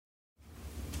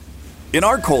In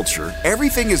our culture,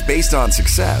 everything is based on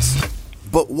success.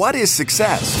 But what is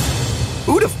success?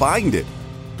 Who defined it?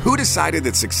 Who decided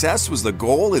that success was the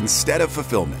goal instead of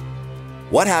fulfillment?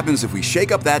 What happens if we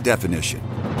shake up that definition?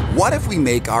 What if we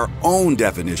make our own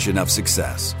definition of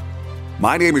success?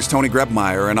 My name is Tony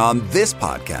Grebmeier, and on this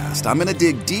podcast, I'm going to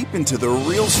dig deep into the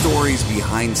real stories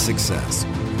behind success.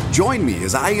 Join me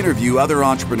as I interview other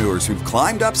entrepreneurs who've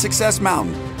climbed up Success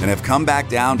Mountain and have come back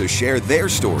down to share their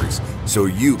stories so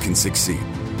you can succeed.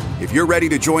 If you're ready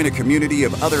to join a community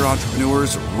of other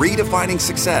entrepreneurs redefining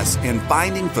success and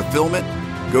finding fulfillment,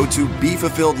 go to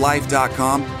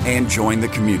BeFulfilledLife.com and join the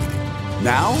community.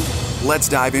 Now, let's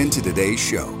dive into today's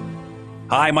show.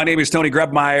 Hi, my name is Tony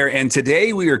Grebmeier, and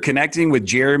today we are connecting with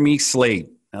Jeremy Slate.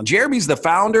 Now, Jeremy's the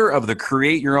founder of the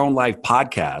Create Your Own Life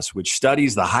podcast, which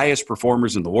studies the highest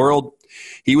performers in the world.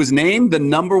 He was named the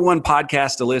 #1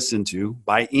 podcast to listen to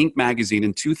by Inc. magazine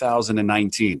in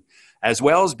 2019, as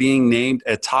well as being named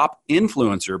a top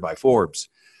influencer by Forbes.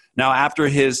 Now, after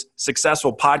his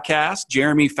successful podcast,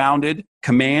 Jeremy founded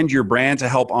Command Your Brand to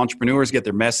help entrepreneurs get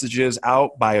their messages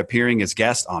out by appearing as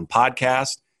guests on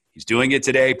podcasts. He's doing it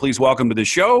today. Please welcome to the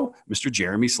show, Mr.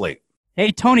 Jeremy Slate. Hey,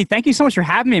 Tony, thank you so much for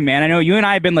having me, man. I know you and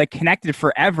I have been connected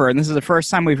forever, and this is the first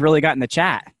time we've really gotten to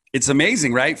chat. It's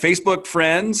amazing, right? Facebook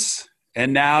friends,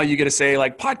 and now you get to say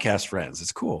podcast friends.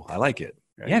 It's cool. I like it.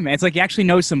 Right? Yeah, man. It's like you actually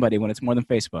know somebody when it's more than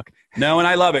Facebook. No, and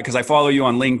I love it because I follow you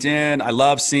on LinkedIn. I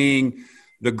love seeing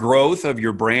the growth of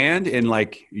your brand and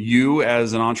you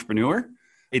as an entrepreneur.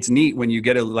 It's neat when you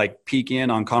get to peek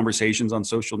in on conversations on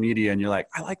social media and you're like,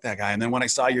 I like that guy. And then when I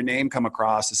saw your name come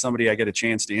across as somebody I get a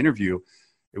chance to interview,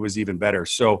 it was even better.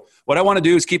 So what I want to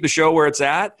do is keep the show where it's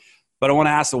at, but I want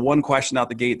to ask the one question out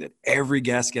the gate that every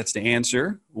guest gets to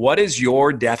answer. What is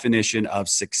your definition of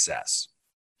success?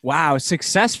 Wow.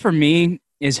 Success for me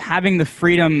is having the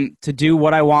freedom to do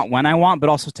what I want when I want, but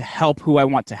also to help who I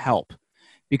want to help.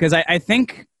 Because I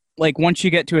think once you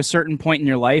get to a certain point in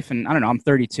your life, and I don't know, I'm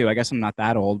 32, I guess I'm not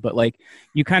that old, but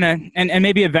you kind of, and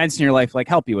maybe events in your life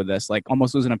help you with this,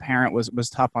 almost losing a parent was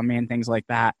tough on me and things like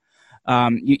that.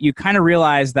 You kind of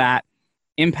realize that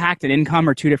impact and income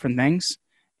are two different things.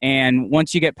 And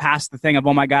once you get past the thing of,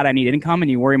 oh my God, I need income,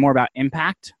 and you worry more about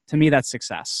impact, to me, that's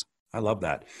success. I love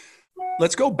that.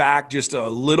 Let's go back just a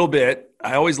little bit.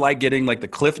 I always like getting the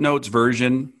Cliff Notes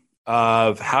version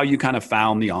of how you kind of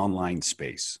found the online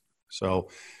space. So,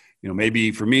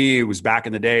 maybe for me, it was back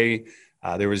in the day,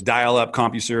 there was dial-up,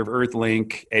 CompuServe,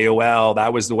 Earthlink, AOL.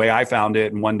 That was the way I found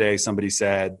it. And one day somebody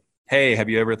said, hey, have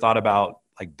you ever thought about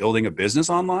building a business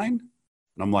online?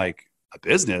 And I'm like, a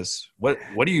business? What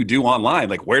do you do online?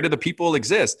 Where do the people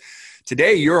exist?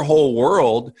 Today, your whole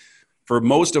world, for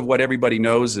most of what everybody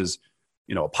knows is,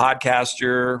 a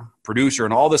podcaster, producer,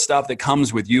 and all the stuff that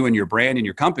comes with you and your brand and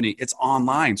your company, it's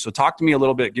online. So talk to me a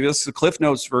little bit. Give us the Cliff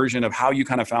Notes version of how you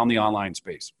kind of found the online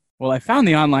space. Well, I found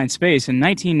the online space in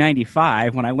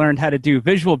 1995 when I learned how to do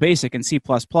Visual Basic and C++.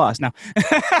 Now,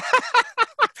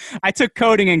 I took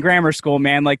coding in grammar school,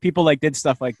 man. People did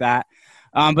stuff like that.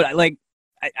 But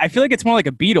I feel like it's more like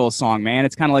a Beatles song, man.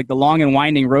 It's kind of like the long and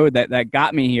winding road that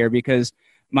got me here, because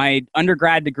my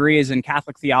undergrad degree is in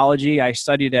Catholic theology. I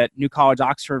studied at New College,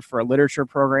 Oxford for a literature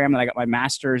program, and I got my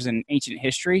master's in ancient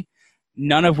history,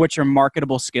 none of which are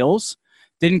marketable skills.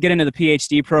 Didn't get into the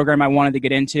PhD program I wanted to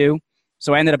get into,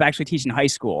 so I ended up actually teaching high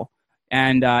school.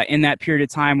 And in that period of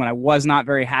time when I was not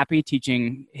very happy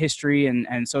teaching history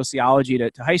and sociology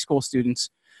to high school students,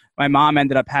 my mom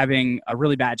ended up having a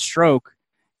really bad stroke,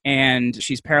 and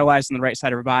she's paralyzed on the right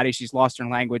side of her body. She's lost her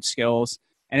language skills.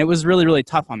 And it was really, really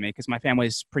tough on me because my family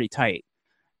is pretty tight.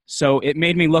 So it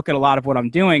made me look at a lot of what I'm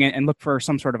doing and look for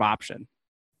some sort of option.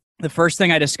 The first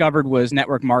thing I discovered was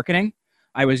network marketing.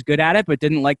 I was good at it, but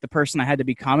didn't like the person I had to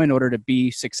become in order to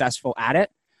be successful at it.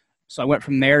 So I went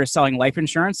from there to selling life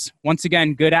insurance. Once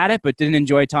again, good at it, but didn't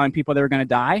enjoy telling people they were going to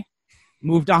die.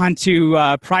 Moved on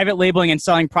to private labeling and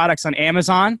selling products on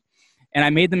Amazon. And I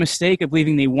made the mistake of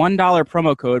leaving the $1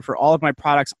 promo code for all of my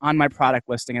products on my product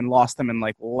listing and lost them in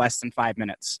less than 5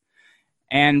 minutes.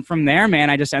 And from there, man,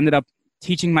 I just ended up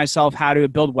teaching myself how to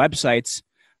build websites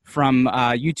from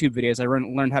YouTube videos. I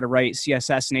learned how to write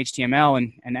CSS and HTML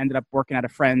and ended up working at a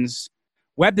friend's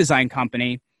web design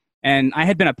company. And I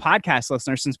had been a podcast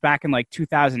listener since back in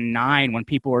 2009, when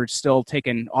people were still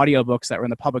taking audiobooks that were in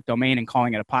the public domain and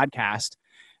calling it a podcast.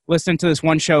 Listened to this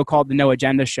one show called The No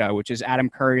Agenda Show, which is Adam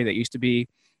Curry that used to be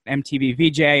MTV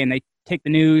VJ, and they take the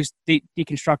news,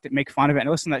 deconstruct it, make fun of it, and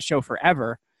I listened to that show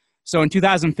forever. So in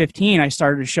 2015, I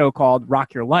started a show called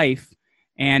Rock Your Life,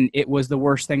 and it was the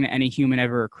worst thing that any human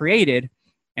ever created.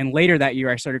 And later that year,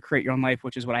 I started Create Your Own Life,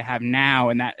 which is what I have now.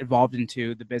 And that evolved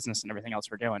into the business and everything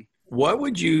else we're doing. What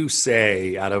would you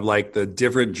say out of like the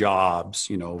different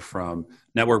jobs, from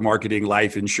network marketing,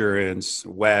 life insurance,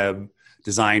 web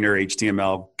designer,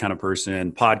 HTML kind of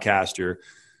person, podcaster,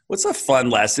 what's a fun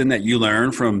lesson that you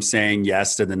learn from saying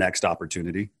yes to the next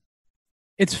opportunity?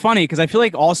 It's funny because I feel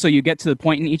like also you get to the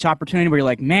point in each opportunity where you're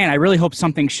like, man, I really hope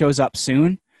something shows up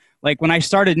soon. Like when I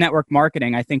started network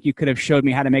marketing, I think you could have showed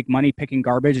me how to make money picking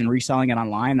garbage and reselling it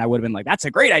online. I would have been like, that's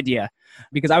a great idea,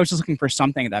 because I was just looking for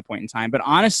something at that point in time. But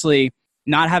honestly,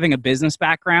 not having a business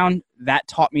background, that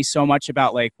taught me so much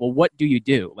about like, well, what do you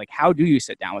do? Like, how do you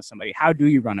sit down with somebody? How do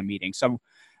you run a meeting? So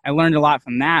I learned a lot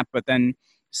from that. But then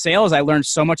sales, I learned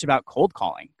so much about cold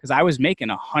calling because I was making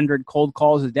 100 cold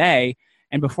calls a day.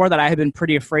 And before that, I had been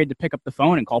pretty afraid to pick up the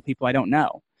phone and call people I don't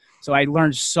know. So I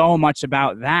learned so much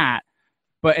about that.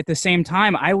 But at the same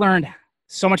time, I learned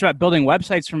so much about building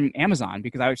websites from Amazon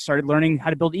because I started learning how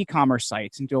to build e-commerce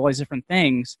sites and do all these different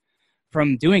things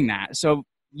from doing that. So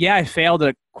yeah, I failed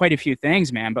at quite a few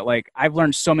things, man, but like I've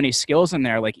learned so many skills in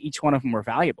there, like each one of them were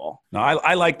valuable. No,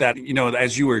 I like that.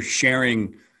 As you were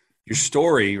sharing your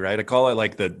story, right? I call it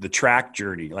like the track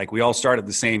journey. Like we all start at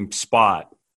the same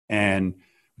spot and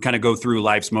kind of go through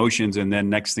life's motions. And then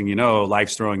next thing you know,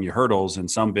 life's throwing you hurdles, and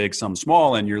some big, some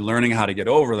small, and you're learning how to get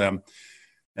over them.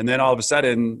 And then all of a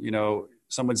sudden,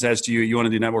 someone says to you, you want to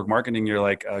do network marketing? You're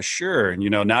like, sure. And,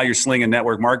 now you're slinging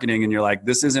network marketing and you're like,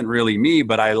 this isn't really me,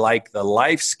 but I like the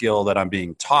life skill that I'm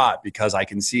being taught because I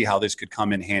can see how this could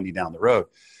come in handy down the road.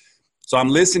 So I'm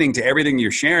listening to everything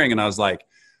you're sharing. And I was like,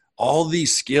 all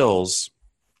these skills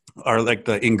are like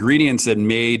the ingredients that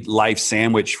made life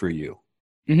sandwich for you.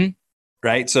 Mm-hmm.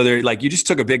 Right. So they're like, you just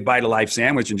took a big bite of life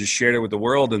sandwich and just shared it with the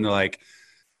world. And they're like,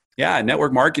 yeah,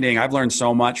 network marketing. I've learned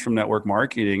so much from network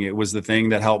marketing. It was the thing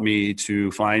that helped me to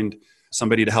find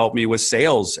somebody to help me with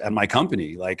sales at my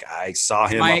company. Like I saw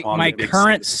him up on my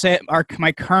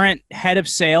current head of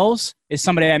sales is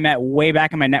somebody I met way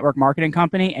back in my network marketing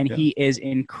company, and he is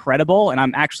incredible. And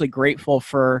I'm actually grateful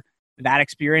for that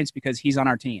experience because he's on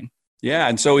our team. Yeah.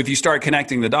 And so if you start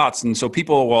connecting the dots, and so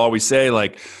people will always say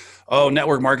like, oh,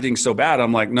 network marketing is so bad.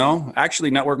 I'm like, no, actually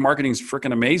network marketing is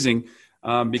freaking amazing.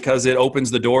 Because it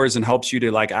opens the doors and helps you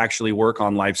to like actually work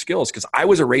on life skills. Because I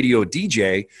was a radio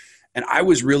DJ and I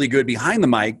was really good behind the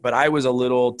mic, but I was a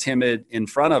little timid in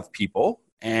front of people,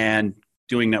 and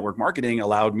doing network marketing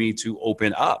allowed me to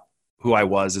open up who I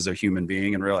was as a human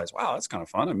being and realize, wow, that's kind of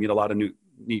fun. I meet a lot of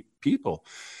neat people.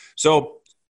 So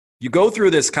you go through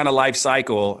this kind of life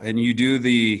cycle and you do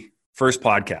the first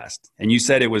podcast and you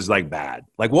said it was like bad.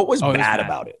 Like what was bad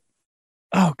about it?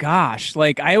 Oh gosh.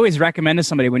 Like I always recommend to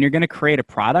somebody when you're going to create a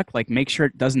product, like make sure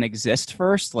it doesn't exist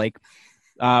first. Like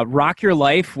Rock Your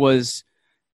Life was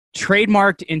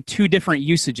trademarked in 2 different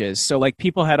usages. So like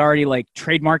people had already like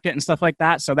trademarked it and stuff like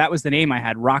that. So that was the name I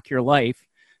had, Rock Your Life.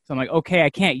 So I'm like, okay, I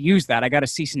can't use that. I got to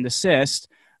cease and desist.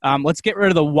 Let's get rid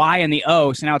of the Y and the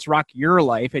O. So now it's Rock Your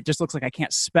Life. It just looks like I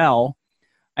can't spell.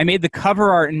 I made the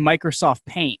cover art in Microsoft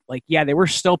Paint. Like, yeah, there were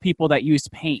still people that used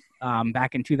Paint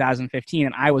back in 2015,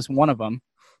 and I was one of them.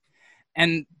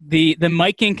 And the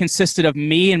miking consisted of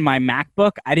me and my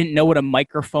MacBook. I didn't know what a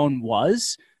microphone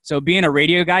was. So being a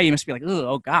radio guy, you must be like,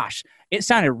 oh gosh, it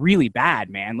sounded really bad,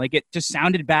 man. Like it just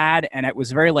sounded bad, and it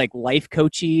was very like life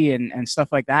coachy and stuff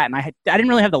like that. And I didn't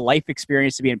really have the life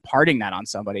experience to be imparting that on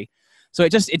somebody. So it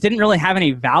didn't really have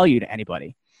any value to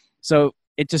anybody. So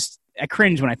I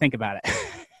cringe when I think about it.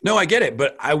 No, I get it.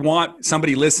 But I want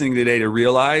somebody listening today to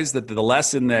realize that the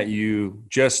lesson that you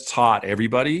just taught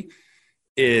everybody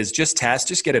is just test,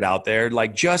 just get it out there.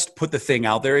 Like just put the thing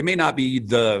out there. It may not be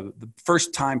the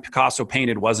first time Picasso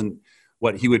painted wasn't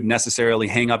what he would necessarily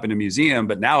hang up in a museum,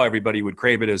 but now everybody would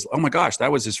crave it as, oh my gosh,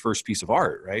 that was his first piece of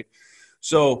art, right?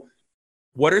 So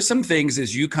what are some things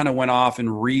as you kind of went off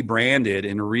and rebranded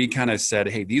and kind of said,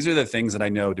 hey, these are the things that I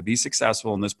know to be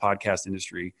successful in this podcast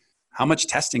industry. How much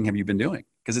testing have you been doing?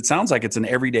 Because it sounds like it's an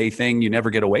everyday thing. You never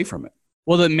get away from it.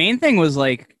 Well, the main thing was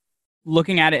like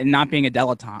looking at it and not being a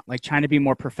dilettante, like trying to be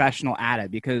more professional at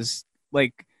it, because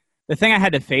like the thing I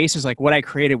had to face is like what I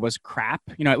created was crap.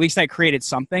 At least I created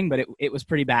something, but it was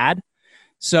pretty bad.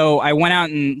 So I went out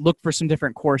and looked for some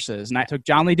different courses, and I took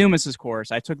John Lee Dumas's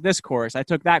course. I took this course. I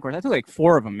took that course. I took like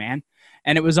 4 of them, man.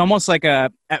 And it was almost like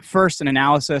at first an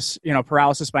analysis,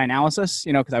 paralysis by analysis,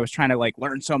 because I was trying to like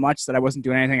learn so much that I wasn't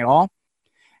doing anything at all.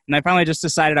 And I finally just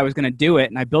decided I was going to do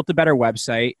it. And I built a better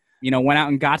website, went out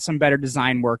and got some better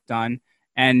design work done.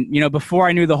 And, before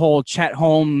I knew the whole Chet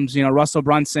Holmes, Russell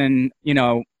Brunson,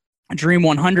 Dream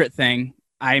 100 thing,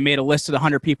 I made a list of the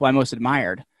 100 people I most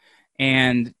admired.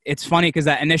 And it's funny because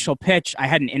that initial pitch, I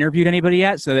hadn't interviewed anybody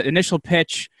yet. So the initial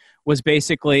pitch was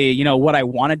basically, what I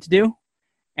wanted to do.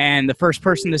 And the first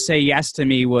person to say yes to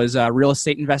me was real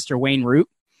estate investor Wayne Root.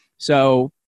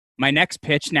 So my next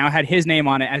pitch now had his name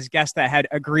on it as guest that had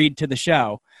agreed to the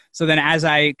show. So then as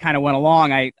I kind of went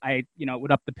along, I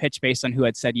would up the pitch based on who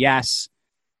had said yes.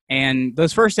 And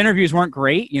those first interviews weren't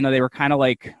great. They were kind of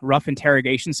like rough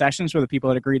interrogation sessions where the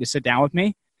people had agreed to sit down with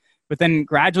me. But then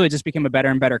gradually it just became a better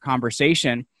and better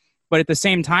conversation. But at the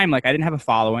same time, like I didn't have a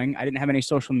following. I didn't have any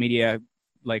social media,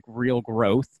 like real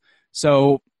growth.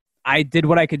 So I did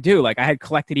what I could do. Like I had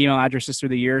collected email addresses through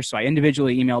the years. So I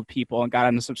individually emailed people and got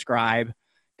them to subscribe,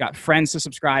 got friends to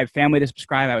subscribe, family to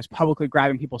subscribe. I was publicly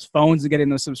grabbing people's phones to get them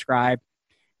to subscribe.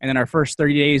 And then our first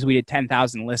 30 days, we did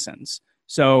 10,000 listens.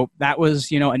 So that was,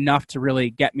 enough to really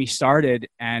get me started.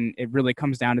 And it really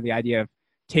comes down to the idea of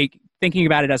thinking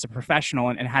about it as a professional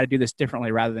and how to do this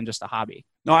differently rather than just a hobby.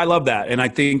 No, I love that. And I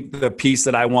think the piece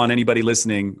that I want anybody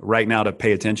listening right now to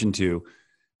pay attention to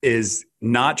is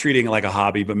not treating it like a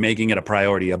hobby, but making it a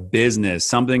priority, a business,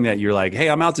 something that you're like, hey,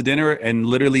 I'm out to dinner, and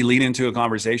literally lead into a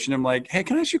conversation. I'm like, hey,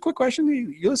 can I ask you a quick question?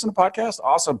 You listen to podcasts?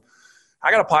 Awesome. I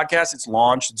got a podcast. It's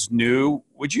launched. It's new.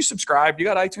 Would you subscribe? You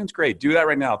got iTunes? Great. Do that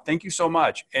right now. Thank you so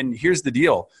much. And here's the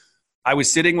deal. I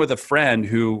was sitting with a friend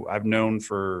who I've known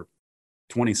for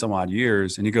 20 some odd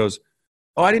years. And he goes,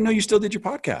 oh, I didn't know you still did your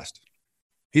podcast.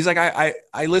 He's like,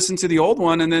 I listened to the old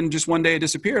one and then just one day it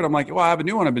disappeared. I'm like, well, I have a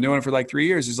new one. I've been doing it for like 3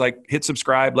 years. He's like, hit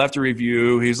subscribe, left a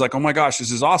review. He's like, oh my gosh,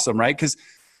 this is awesome, right? Because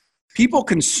people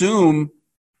consume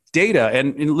data.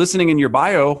 And in listening in your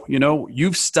bio,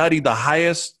 you've studied the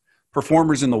highest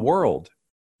performers in the world.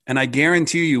 And I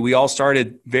guarantee you, we all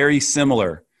started very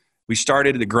similar. We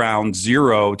started at the ground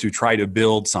zero to try to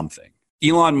build something.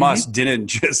 Elon Musk didn't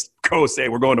just go say,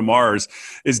 we're going to Mars,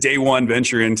 his day one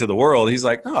venture into the world. He's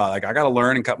like, no, I got to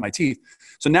learn and cut my teeth.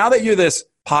 So now that you're this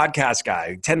podcast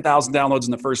guy, 10,000 downloads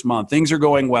in the first month, things are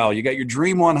going well. You got your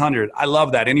Dream 100. I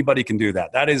love that. Anybody can do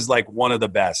that. That is like one of the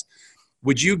best.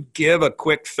 Would you give a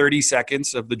quick 30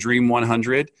 seconds of the Dream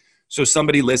 100 so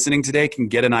somebody listening today can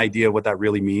get an idea of what that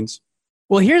really means?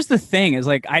 Well, here's the thing is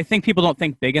like, I think people don't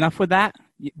think big enough with that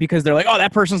because they're like, oh,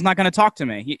 that person's not going to talk to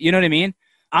me. You know what I mean?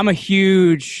 I'm a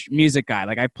huge music guy.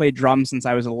 Like I played drums since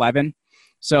I was 11.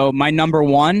 So my number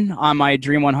one on my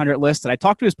Dream 100 list that I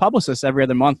talk to his publicist every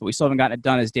other month, but we still haven't gotten it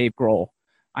done, is Dave Grohl.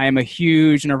 I am a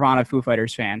huge Nirvana Foo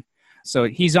Fighters fan. So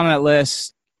he's on that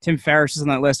list. Tim Ferriss is on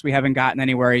that list. We haven't gotten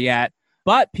anywhere yet.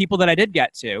 But people that I did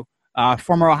get to,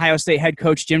 former Ohio State head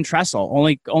coach Jim Tressel,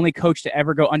 only coach to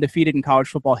ever go undefeated in college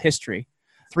football history.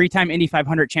 3-time Indy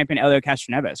 500 champion Elio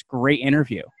Castroneves. Great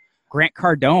interview. Grant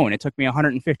Cardone. It took me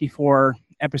 154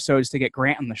 episodes to get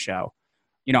Grant on the show.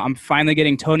 I'm finally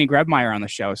getting Tony Grebmeyer on the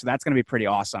show, so that's going to be pretty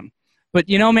awesome. But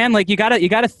man, like you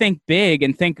gotta think big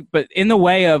and think, but in the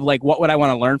way of like, what would I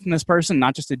want to learn from this person?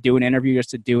 Not just to do an interview,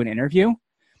 just to do an interview.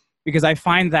 Because I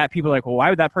find that people are like, well, why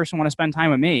would that person want to spend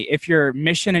time with me? If your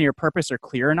mission and your purpose are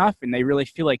clear enough and they really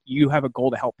feel like you have a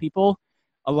goal to help people,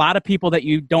 a lot of people that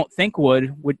you don't think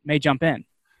may jump in.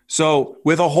 So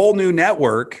with a whole new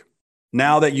network,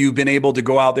 now that you've been able to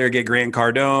go out there, get Grant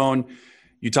Cardone,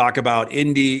 you talk about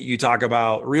Indy, you talk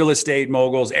about real estate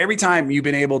moguls. Every time you've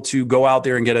been able to go out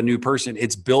there and get a new person,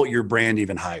 it's built your brand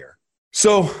even higher.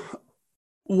 So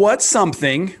what's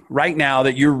something right now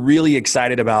that you're really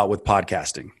excited about with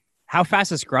podcasting? How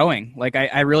fast it's growing. Like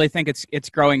I really think it's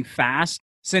growing fast.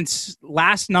 Since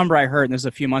last number I heard, and this was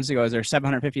a few months ago, is there's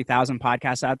 750,000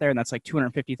 podcasts out there, and that's like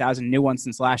 250,000 new ones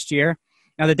since last year.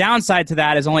 Now, the downside to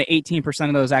that is only 18%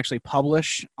 of those actually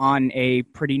publish on a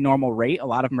pretty normal rate. A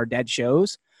lot of them are dead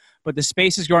shows, but the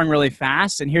space is growing really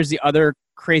fast. And here's the other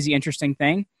crazy interesting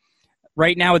thing.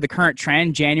 Right now with the current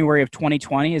trend, January of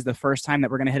 2020 is the first time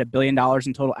that we're going to hit $1 billion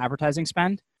in total advertising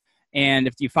spend. And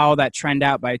if you follow that trend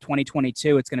out by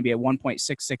 2022, it's going to be at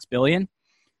 1.66 billion.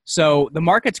 So the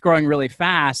market's growing really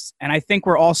fast. And I think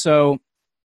we're also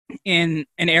in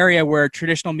an area where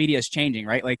traditional media is changing,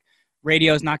 right? Like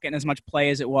radio is not getting as much play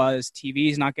as it was.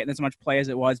 TV is not getting as much play as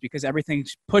it was because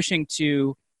everything's pushing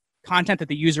to content that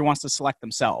the user wants to select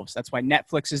themselves. That's why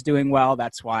Netflix is doing well.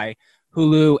 That's why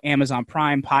Hulu, Amazon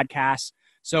Prime, podcasts.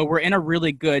 So we're in a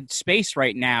really good space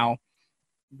right now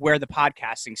where the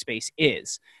podcasting space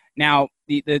is. Now,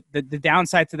 the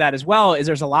downside to that as well is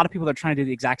there's a lot of people that are trying to do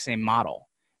the exact same model.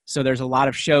 So there's a lot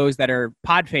of shows that are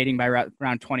pod fading by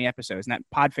around 20 episodes. And that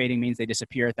pod fading means they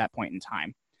disappear at that point in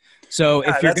time. So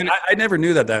Yeah, if you're going to, I never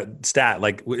knew that stat.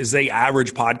 Like, is the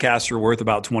average podcaster worth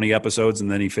about 20 episodes and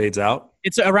then he fades out?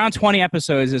 it's around 20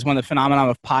 episodes is when the phenomenon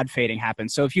of pod fading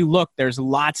happens. So if you look, there's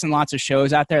lots and lots of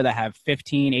shows out there that have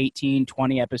 15, 18,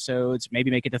 20 episodes, maybe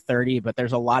make it to 30, but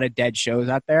there's a lot of dead shows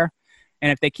out there.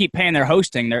 And if they keep paying their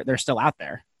hosting, they're still out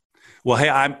there. Well, hey,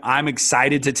 I'm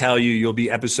excited to tell you you'll be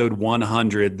episode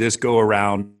 100 this go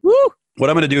around. Woo! What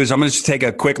I'm going to do is I'm going to just take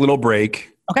a quick little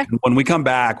break. Okay. And when we come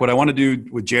back, what I want to do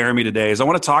with Jeremy today is I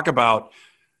want to talk about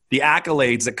the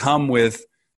accolades that come with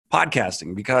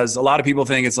podcasting, because a lot of people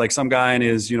think it's like some guy in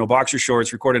his, boxer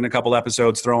shorts recording a couple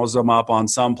episodes, throws them up on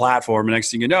some platform, and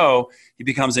next thing you know, he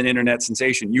becomes an internet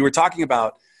sensation. You were talking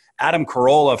about Adam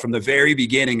Carolla from the very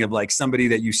beginning of like somebody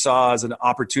that you saw as an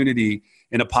opportunity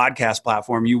in a podcast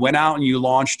platform. You went out and you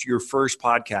launched your first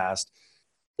podcast.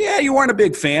 Yeah, you weren't a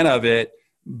big fan of it,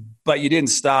 but you didn't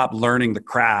stop learning the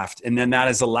craft. And then that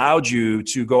has allowed you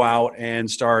to go out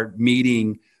and start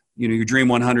meeting, your Dream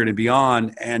 100 and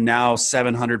beyond. And now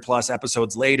 700 plus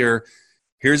episodes later,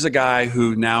 here's a guy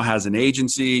who now has an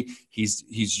agency. He's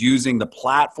using the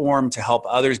platform to help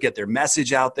others get their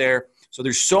message out there. So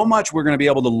there's so much we're going to be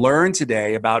able to learn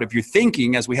today about if you're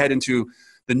thinking as we head into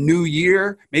the new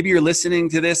year. Maybe you're listening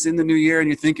to this in the new year and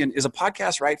you're thinking, is a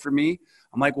podcast right for me?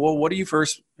 I'm like, well, what are you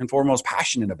first and foremost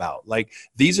passionate about? Like,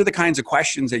 these are the kinds of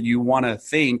questions that you want to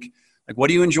think. Like, what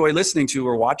do you enjoy listening to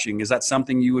or watching? Is that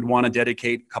something you would want to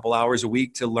dedicate a couple hours a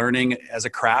week to learning as a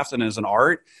craft and as an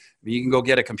art? I mean, you can go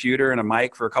get a computer and a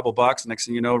mic for a couple bucks. Next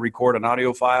thing you know, record an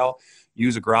audio file,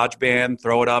 use a GarageBand,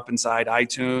 throw it up inside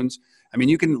iTunes. I mean,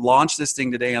 you can launch this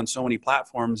thing today on so many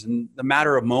platforms in the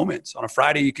matter of moments. On a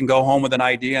Friday, you can go home with an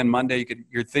idea, and Monday,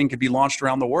 your thing could be launched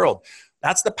around the world.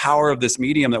 That's the power of this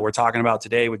medium that we're talking about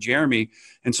today with Jeremy.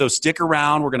 And so stick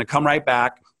around. We're going to come right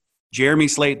back. Jeremy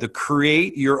Slate, the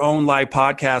Create Your Own Live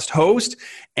podcast host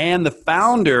and the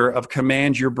founder of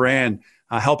Command Your Brand,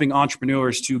 helping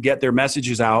entrepreneurs to get their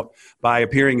messages out by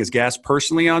appearing as guests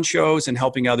personally on shows and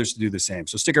helping others to do the same.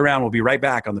 So stick around. We'll be right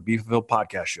back on the Be Fulfilled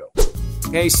Podcast Show.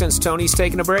 Hey, since Tony's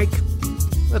taking a break,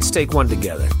 let's take one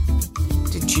together.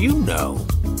 Did you know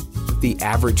that the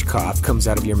average cough comes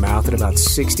out of your mouth at about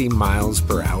 60 miles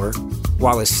per hour,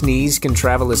 while a sneeze can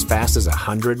travel as fast as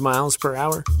 100 miles per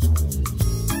hour?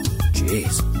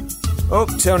 Jeez. Oh,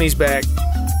 Tony's back.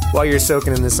 While you're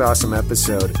soaking in this awesome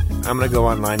episode, I'm going to go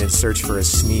online and search for a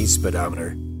sneeze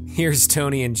speedometer. Here's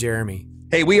Tony and Jeremy.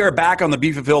 Hey, we are back on the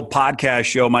Be Fulfilled Podcast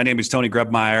Show. My name is Tony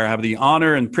Grebmeier. I have the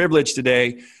honor and privilege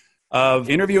today of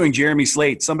interviewing Jeremy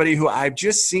Slate, somebody who I've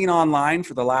just seen online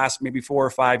for the last maybe 4 or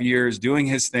 5 years doing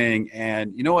his thing.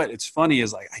 And you know what? It's funny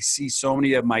is like I see so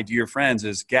many of my dear friends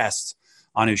as guests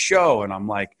on his show. And I'm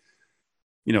like,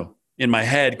 in my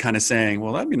head kind of saying,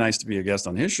 well, that'd be nice to be a guest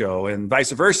on his show. And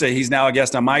vice versa. He's now a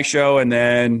guest on my show. And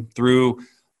then through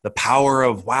the power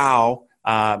of wow,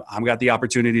 I've got the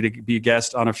opportunity to be a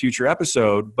guest on a future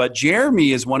episode. But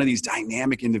Jeremy is one of these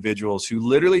dynamic individuals who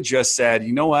literally just said,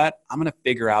 you know what? I'm going to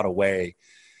figure out a way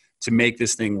to make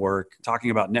this thing work.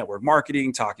 Talking about network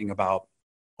marketing, talking about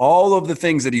all of the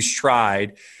things that he's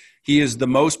tried. He is the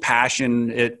most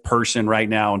passionate person right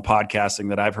now in podcasting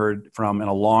that I've heard from in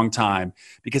a long time,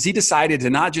 because he decided to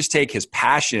not just take his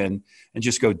passion and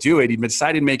just go do it. He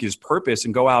decided to make his purpose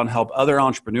and go out and help other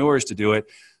entrepreneurs to do it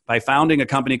by founding a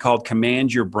company called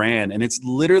Command Your Brand. And it's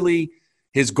literally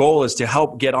his goal is to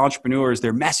help get entrepreneurs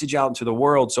their message out into the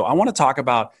world. So I want to talk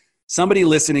about somebody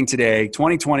listening today,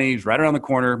 2020 is right around the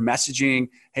corner, messaging,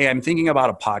 hey, I'm thinking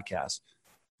about a podcast.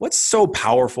 What's so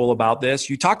powerful about this?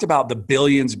 You talked about the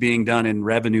billions being done in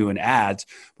revenue and ads,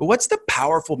 but what's the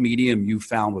powerful medium you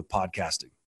found with podcasting?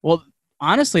 Well,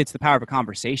 honestly, it's the power of a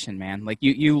conversation, man. Like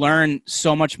you learn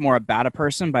so much more about a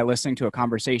person by listening to a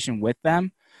conversation with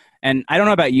them. And I don't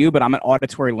know about you, but I'm an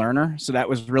auditory learner. So that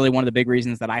was really one of the big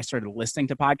reasons that I started listening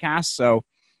to podcasts. So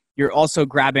you're also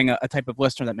grabbing a type of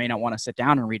listener that may not want to sit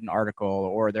down and read an article,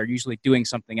 or they're usually doing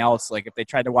something else. Like if they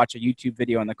tried to watch a YouTube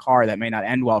video in the car, that may not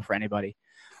end well for anybody.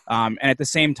 And at the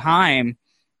same time,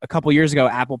 a couple years ago,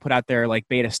 Apple put out their like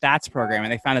beta stats program,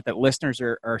 and they found out that listeners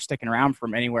are sticking around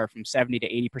from anywhere from 70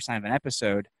 to 80% of an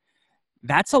episode.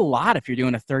 That's a lot if you're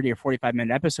doing a 30 or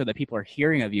 45-minute episode that people are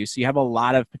hearing of you. So you have a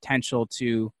lot of potential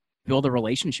to build a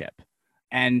relationship.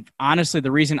 And honestly,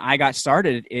 the reason I got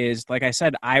started is, like I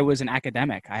said, I was an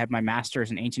academic. I have my master's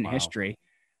in ancient history.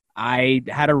 I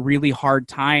had a really hard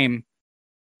time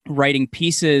writing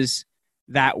pieces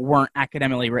that weren't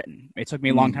academically written. It took me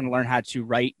a long time to learn how to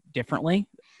write differently.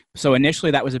 So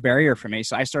initially that was a barrier for me.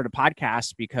 So I started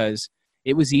podcasts because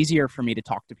it was easier for me to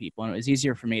talk to people, and it was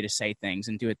easier for me to say things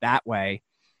and do it that way.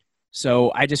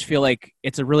 So I just feel like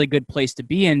it's a really good place to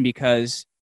be in, because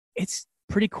it's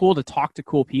pretty cool to talk to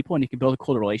cool people and you can build a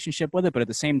cool relationship with it. But at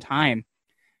the same time,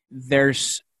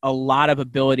 there's a lot of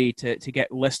ability to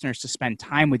get listeners to spend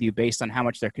time with you based on how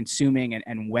much they're consuming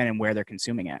and when and where they're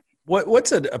consuming it.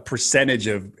 What's a percentage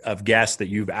of guests that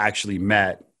you've actually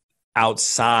met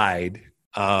outside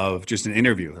of just an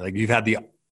interview? Like you've had the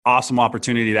awesome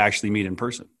opportunity to actually meet in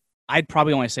person. I'd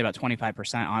probably only say about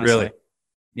 25%, honestly. Really?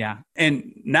 Yeah.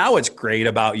 And now what's great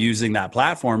about using that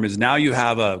platform is now you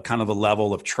have a kind of a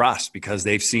level of trust because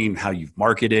they've seen how you've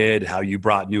marketed, how you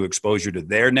brought new exposure to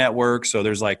their network. So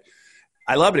there's like,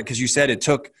 I love it because you said it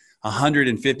took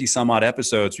 150 some odd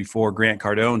episodes before Grant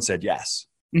Cardone said yes.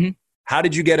 Mm-hmm. How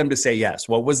did you get him to say yes?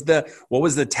 What was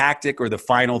the tactic or the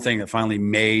final thing that finally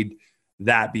made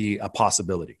that be a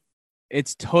possibility?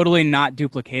 It's totally not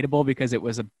duplicatable because it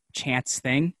was a chance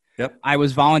thing. Yep. I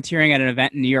was volunteering at an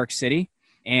event in New York City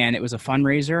and it was a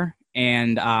fundraiser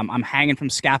and I'm hanging from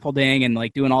scaffolding and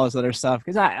like doing all this other stuff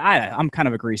because I'm kind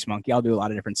of a grease monkey. I'll do a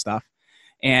lot of different stuff.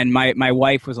 And my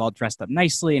wife was all dressed up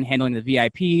nicely and handling the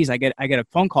VIPs. I get a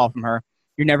phone call from her.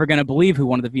 You're never going to believe who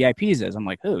one of the VIPs is. I'm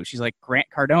like, who? She's like, Grant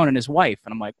Cardone and his wife.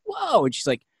 And I'm like, whoa. And she's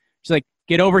like,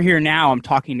 get over here now. I'm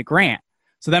talking to Grant.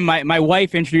 So then my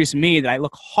wife introduced me that I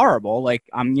look horrible. Like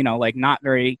I'm, like not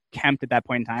very kempt at that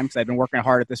point in time because I'd been working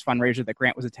hard at this fundraiser that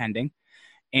Grant was attending.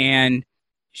 And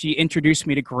she introduced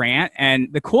me to Grant.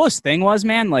 And the coolest thing was,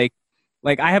 man, like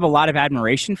I have a lot of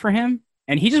admiration for him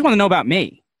and he just wanted to know about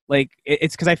me. Like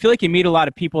it's because I feel like you meet a lot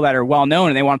of people that are well known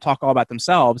and they want to talk all about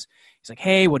themselves. He's like,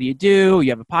 hey, what do you do?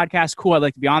 You have a podcast? Cool. I'd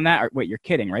like to be on that. Or, wait, you're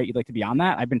kidding, right? You'd like to be on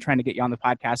that? I've been trying to get you on the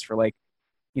podcast for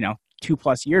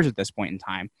 2+ years at this point in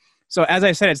time. So as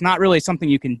I said, it's not really something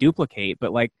you can duplicate,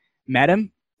 but like met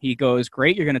him. He goes,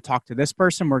 great. You're going to talk to this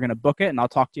person. We're going to book it and I'll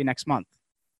talk to you next month.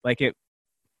 Like it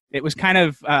was kind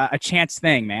of a chance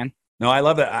thing, man. No, I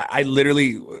love that. I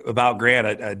literally, about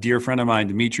Grant, a dear friend of mine,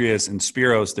 Demetrius and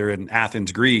Spiros, they're in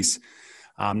Athens, Greece.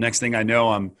 Next thing I know,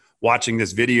 I'm watching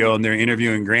this video and they're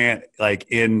interviewing Grant like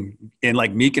in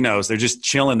like Mykonos. They're just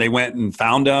chilling. They went and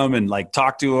found him and like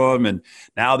talked to him. And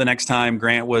now the next time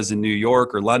Grant was in New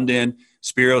York or London,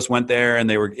 Spiros went there and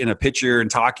they were in a picture and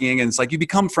talking. And it's like you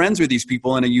become friends with these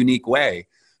people in a unique way.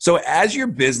 So as your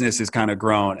business has kind of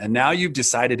grown and now you've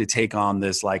decided to take on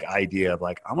this like idea of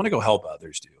like, I want to go help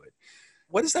others do it.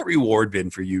 What has that reward been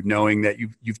for you, knowing that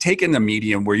you've taken the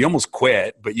medium where you almost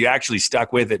quit, but you actually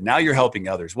stuck with it? Now you're helping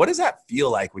others. What does that feel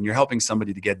like when you're helping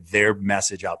somebody to get their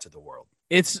message out to the world?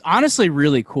 It's honestly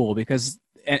really cool because,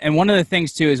 and one of the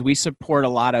things too, is we support a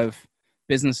lot of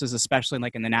businesses, especially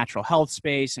like in the natural health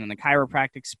space and in the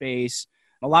chiropractic space,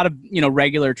 a lot of,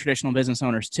 regular traditional business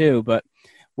owners too, but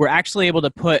we're actually able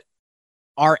to put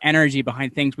our energy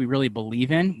behind things we really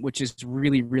believe in, which is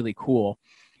really, really cool.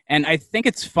 And I think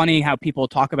it's funny how people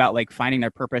talk about like finding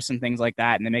their purpose and things like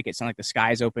that. And they make it sound like the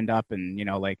skies opened up and,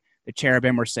 like the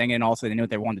cherubim were singing and also they knew what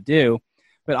they wanted to do.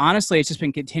 But honestly, it's just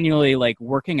been continually like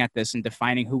working at this and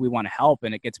defining who we want to help.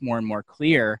 And it gets more and more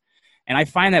clear. And I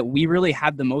find that we really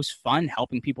have the most fun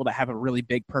helping people that have a really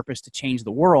big purpose to change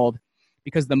the world,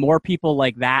 because the more people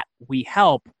like that we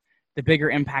help, the bigger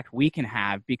impact we can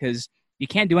have, because you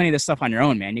can't do any of this stuff on your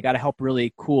own, man. You got to help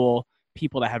really cool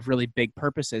people that have really big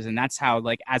purposes. And that's how,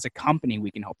 like, as a company,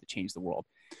 we can help to change the world.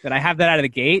 Did I have that out of the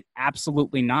gate?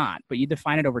 Absolutely not. But you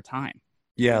define it over time.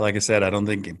 Yeah. Like I said, I don't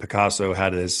think Picasso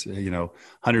had this,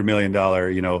 $100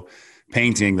 million,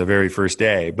 painting the very first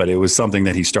day, but it was something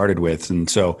that he started with. And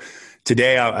so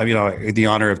today, I had the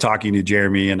honor of talking to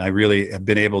Jeremy, and I really have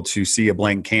been able to see a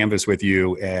blank canvas with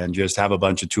you and just have a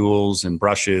bunch of tools and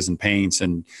brushes and paints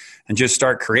and just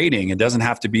start creating. It doesn't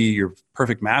have to be your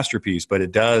perfect masterpiece, but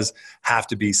it does have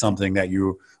to be something that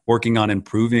you're working on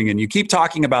improving. And you keep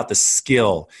talking about the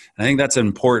skill. And I think that's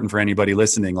important for anybody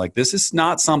listening. Like, this is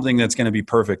not something that's going to be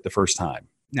perfect the first time.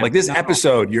 No, like this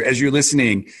episode, as you're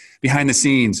listening behind the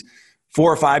scenes,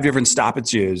 4 or 5 different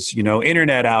stoppages,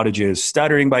 internet outages,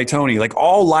 stuttering by Tony, like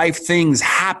all life things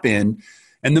happen.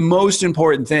 And the most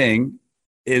important thing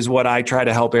is what I try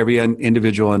to help every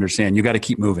individual understand. You got to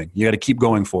keep moving. You got to keep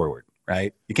going forward,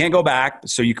 right? You can't go back.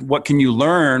 So what can you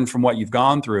learn from what you've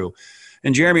gone through?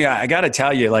 And Jeremy, I got to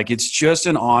tell you, like, it's just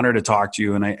an honor to talk to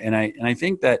you. And I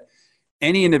think that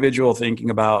any individual thinking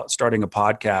about starting a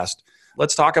podcast,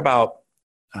 let's talk about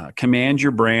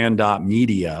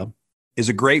commandyourbrand.media is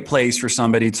a great place for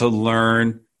somebody to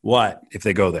learn what if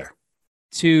they go there.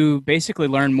 To basically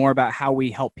learn more about how we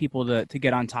help people to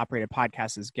get on Top Rated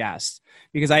Podcasts as guests.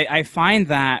 Because I find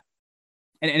that,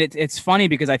 and it's funny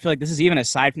because I feel like this is even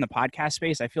aside from the podcast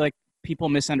space, I feel like people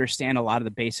misunderstand a lot of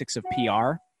the basics of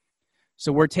PR.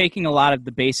 So we're taking a lot of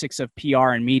the basics of PR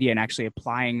and media and actually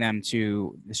applying them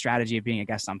to the strategy of being a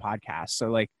guest on podcasts. So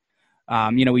like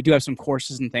We do have some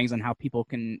courses and things on how people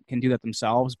can do that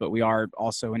themselves, but we are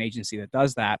also an agency that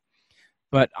does that.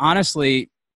 But honestly,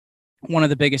 one of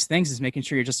the biggest things is making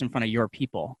sure you're just in front of your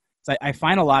people. So I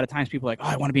find a lot of times people are like, oh,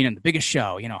 I want to be in the biggest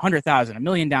show, 100,000, 1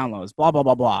 million downloads, blah, blah,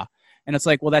 blah, blah. And it's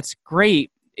like, well, that's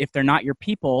great. If they're not your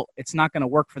people, it's not going to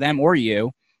work for them or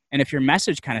you. And if your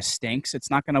message kind of stinks,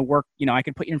 it's not going to work. I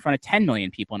could put you in front of 10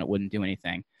 million people and it wouldn't do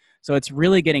anything. So it's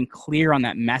really getting clear on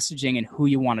that messaging and who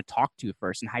you want to talk to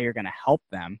first and how you're going to help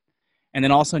them. And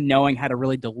then also knowing how to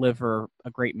really deliver a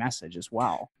great message as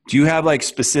well. Do you have like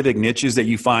specific niches that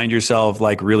you find yourself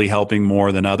like really helping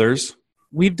more than others?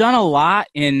 We've done a lot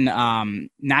in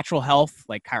natural health,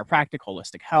 like chiropractic,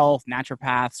 holistic health,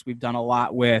 naturopaths. We've done a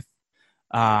lot with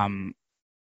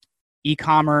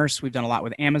e-commerce. We've done a lot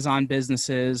with Amazon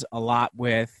businesses, a lot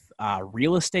with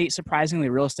real estate. Surprisingly,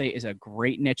 real estate is a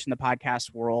great niche in the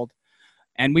podcast world.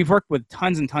 And we've worked with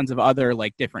tons and tons of other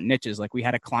like different niches. Like we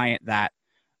had a client that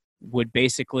would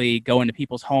basically go into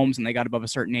people's homes and they got above a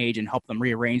certain age and help them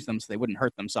rearrange them so they wouldn't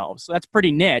hurt themselves. So that's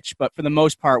pretty niche, but for the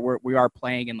most part, we are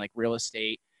playing in like real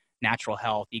estate, natural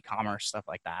health, e-commerce, stuff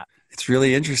like that. It's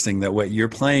really interesting that what you're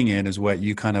playing in is what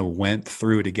you kind of went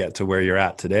through to get to where you're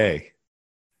at today.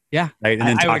 Yeah. Right. And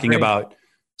then talking about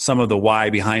some of the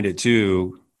why behind it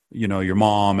too, your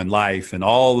mom and life and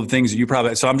all the things that you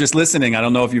probably, so I'm just listening. I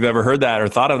don't know if you've ever heard that or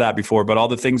thought of that before, but all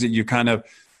the things that you kind of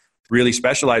really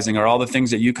specializing are all the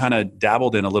things that you kind of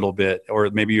dabbled in a little bit, or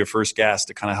maybe your first guest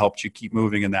that kind of helped you keep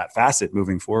moving in that facet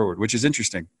moving forward, which is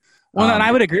interesting. Well, and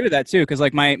I would agree with that too. Cause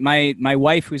like my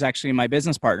wife, who's actually my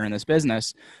business partner in this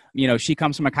business, she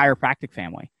comes from a chiropractic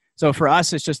family. So for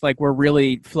us, it's just like, we're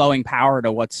really flowing power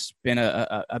to what's been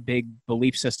a big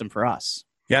belief system for us.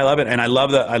 Yeah, I love it. And I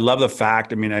love the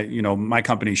fact, my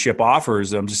company Ship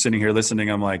Offers, I'm just sitting here listening.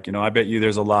 I'm like, I bet you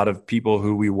there's a lot of people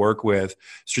who we work with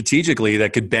strategically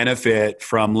that could benefit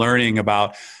from learning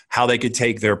about how they could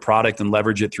take their product and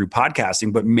leverage it through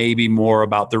podcasting, but maybe more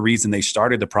about the reason they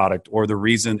started the product or the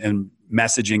reason and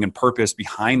messaging and purpose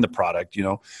behind the product,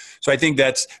 So I think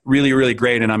that's really, really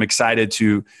great. And I'm excited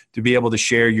to be able to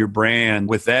share your brand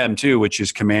with them too, which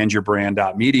is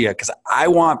commandyourbrand.media, because I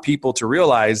want people to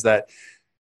realize that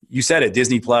you said it,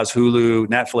 Disney Plus, Hulu,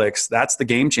 Netflix, that's the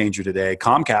game changer today.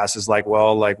 Comcast is like,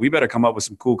 we better come up with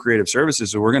some cool creative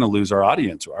services or we're going to lose our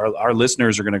audience. Our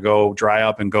listeners are going to go dry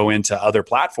up and go into other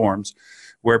platforms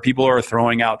where people are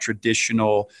throwing out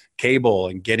traditional cable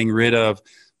and getting rid of,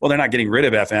 they're not getting rid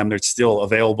of FM. They're still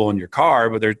available in your car,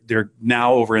 but they're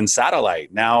now over in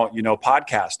satellite. Now,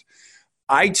 podcast,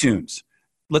 iTunes.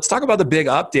 Let's talk about the big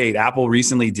update Apple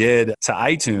recently did to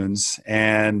iTunes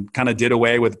and kind of did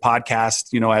away with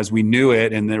podcast, as we knew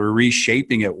it, and they were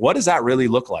reshaping it. What does that really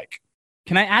look like?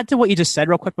 Can I add to what you just said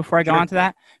real quick before I go on to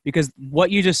that? Because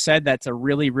what you just said, that's a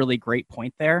really, really great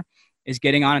point there, is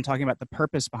getting on and talking about the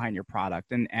purpose behind your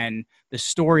product and the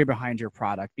story behind your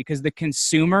product. Because the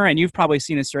consumer, and you've probably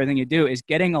seen this through everything you do, is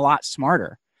getting a lot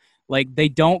smarter. Like they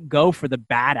don't go for the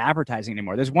bad advertising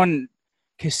anymore. There's one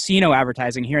casino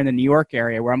advertising here in the New York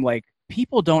area where I'm like,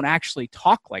 people don't actually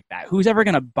talk like that. Who's ever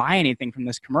going to buy anything from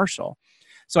this commercial?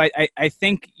 So I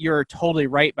think you're totally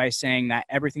right by saying that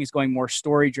everything is going more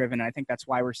story driven. And I think that's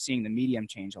why we're seeing the medium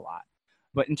change a lot.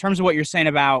 But in terms of what you're saying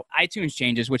about iTunes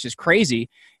changes, which is crazy,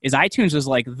 is iTunes was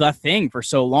like the thing for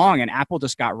so long and Apple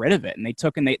just got rid of it. And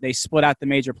they split out the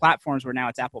major platforms where now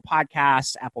it's Apple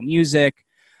Podcasts, Apple Music,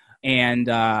 and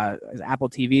Apple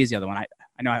TV is the other one.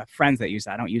 I know I have friends that use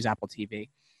that. I don't use Apple TV,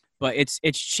 but it's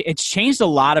changed a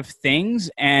lot of things.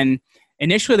 And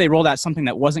initially they rolled out something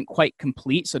that wasn't quite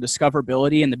complete. So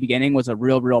discoverability in the beginning was a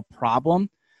real problem,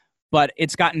 but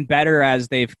it's gotten better as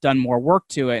they've done more work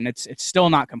to it. And it's still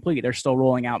not complete. They're still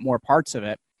rolling out more parts of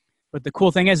it. But the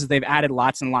cool thing is they've added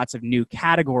lots and lots of new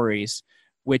categories,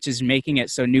 which is making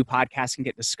it so new podcasts can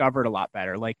get discovered a lot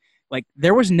better. Like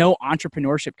there was no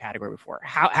entrepreneurship category before.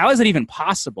 How is it even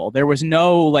possible? There was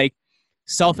no like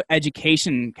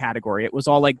self-education category. It was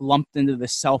all like lumped into the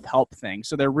self-help thing.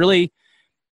 So they're really,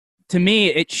 to me,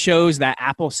 it shows that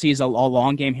Apple sees a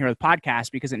long game here with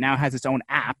podcasts because it now has its own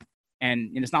app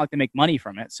and it's not like they make money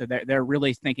from it. So they're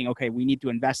really thinking, okay, we need to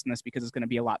invest in this because it's going to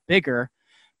be a lot bigger.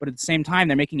 But at the same time,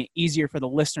 they're making it easier for the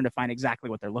listener to find exactly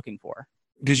what they're looking for.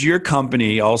 Does your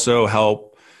company also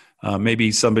help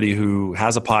maybe somebody who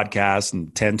has a podcast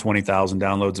and 10, 20,000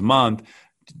 downloads a month?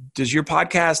 Does your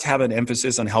podcast have an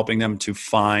emphasis on helping them to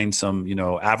find some,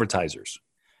 advertisers?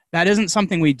 That isn't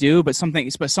something we do, but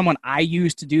someone I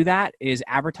use to do that is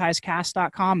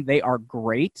advertisecast.com. They are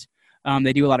great.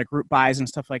 They do a lot of group buys and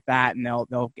stuff like that, and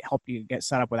they'll help you get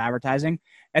set up with advertising.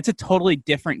 That's a totally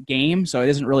different game, so it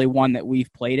isn't really one that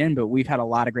we've played in, but we've had a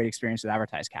lot of great experience with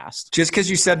AdvertiseCast. Just because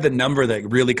you said the number that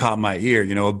really caught my ear,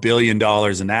 $1 billion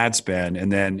in ad spend,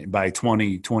 and then by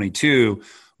 2022,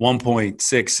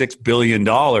 $1.66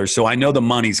 billion. So I know the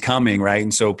money's coming, right?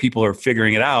 And so people are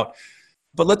figuring it out.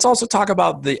 But let's also talk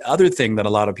about the other thing that a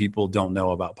lot of people don't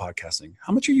know about podcasting.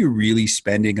 How much are you really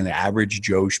spending on the average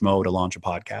Joe Schmo to launch a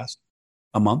podcast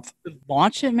a month? To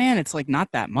launch it, man, it's like not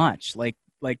that much. Like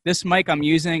this mic I'm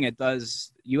using, it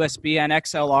does USB and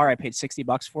XLR. I paid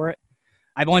 $60 for it.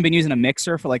 I've only been using a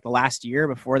mixer for like the last year.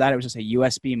 Before that, it was just a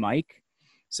USB mic.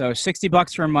 So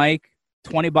 $60 for a mic,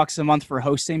 $20 a month for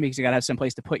hosting because you got to have some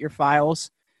place to put your files.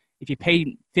 If you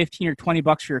pay $15 or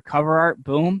 $20 for your cover art,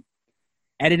 boom.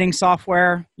 Editing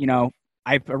software,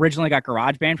 I originally got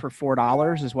GarageBand for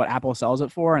 $4 is what Apple sells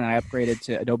it for, and I upgraded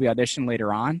to Adobe Audition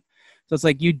later on. So it's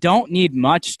like you don't need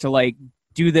much to like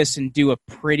do this and do a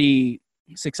pretty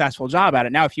successful job at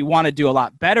it. Now, if you want to do a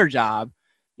lot better job,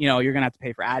 you're going to have to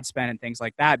pay for ad spend and things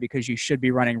like that because you should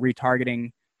be running retargeting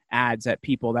ads at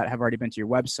people that have already been to your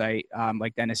website,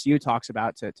 like Dennis Yu talks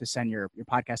about to send your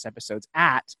podcast episodes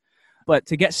at. But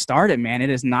to get started, man, it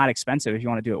is not expensive if you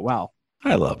want to do it well.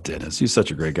 I love Dennis. He's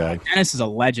such a great guy. Dennis is a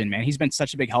legend, man. He's been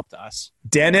such a big help to us.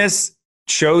 Dennis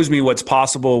shows me what's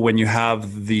possible when you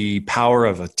have the power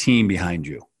of a team behind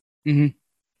you. Mm-hmm.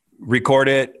 Record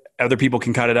it. Other people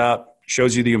can cut it up.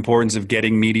 Shows you the importance of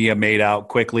getting media made out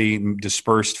quickly,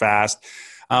 dispersed fast.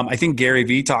 I think Gary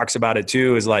Vee talks about it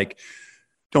too, is like,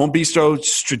 don't be so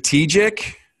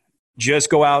strategic.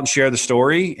 Just go out and share the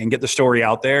story and get the story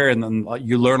out there. And then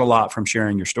you learn a lot from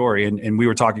sharing your story. And we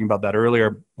were talking about that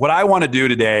earlier. What I want to do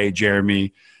today,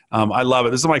 Jeremy, I love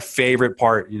it. This is my favorite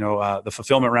part. The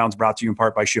fulfillment round's brought to you in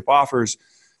part by Ship Offers.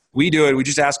 We do it. We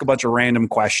just ask a bunch of random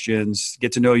questions,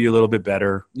 get to know you a little bit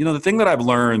better. The thing that I've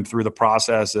learned through the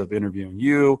process of interviewing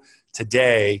you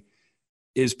today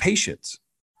is patience.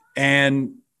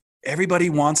 And everybody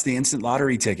wants the instant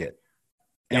lottery ticket.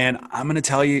 Yep. And I'm going to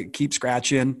tell you, keep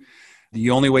scratching.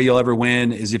 The only way you'll ever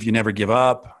win is if you never give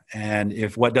up. And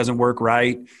if what doesn't work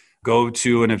right, go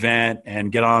to an event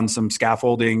and get on some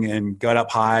scaffolding and gut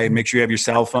up high. Make sure you have your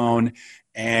cell phone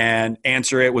and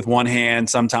answer it with one hand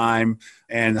sometime.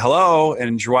 And hello,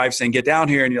 and your wife saying, get down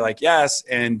here. And you're like, yes.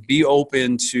 And be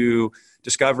open to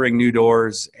discovering new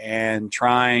doors and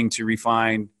trying to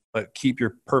refine, but keep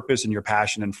your purpose and your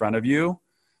passion in front of you.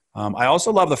 I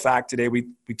also love the fact today we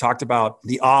talked about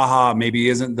the aha maybe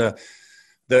isn't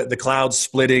the clouds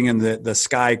splitting and the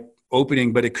sky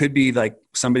opening, but it could be like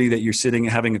somebody that you're sitting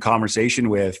and having a conversation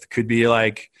with could be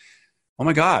like, oh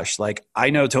my gosh, like I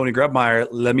know Tony Grubmeyer,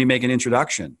 let me make an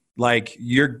introduction. Like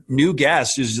your new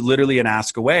guest is literally an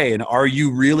ask away. And are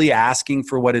you really asking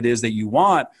for what it is that you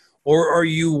want? Or are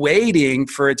you waiting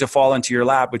for it to fall into your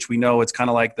lap, which we know it's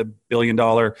kind of like the $1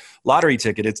 billion lottery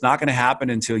ticket. It's not going to happen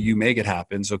until you make it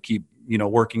happen. So keep,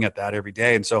 working at that every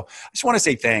day. And so I just want to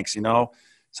say thanks.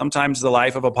 Sometimes the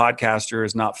life of a podcaster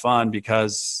is not fun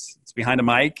because it's behind a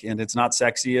mic and it's not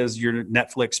sexy as your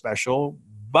Netflix special.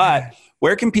 But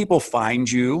where can people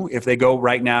find you if they go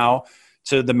right now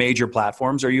to the major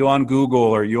platforms? Are you on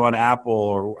Google? Are you on Apple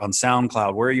or on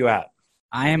SoundCloud? Where are you at?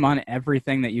 I am on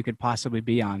everything that you could possibly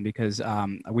be on because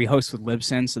we host with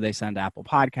Libsyn, so they send to Apple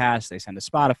Podcasts, they send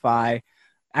to Spotify.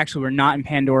 Actually, we're not in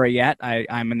Pandora yet.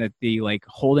 I'm in the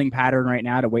holding pattern right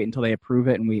now to wait until they approve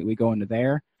it and we go into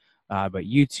there. But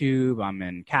YouTube, I'm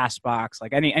in CastBox,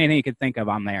 like anything you could think of,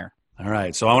 I'm there. All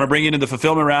right, so I want to bring you into the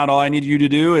fulfillment round. All I need you to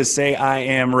do is say, I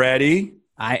am ready.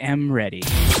 I am ready.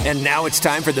 And now it's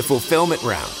time for the fulfillment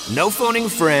round. No phoning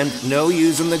friend, no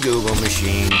using the Google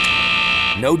machine.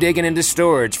 No digging into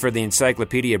storage for the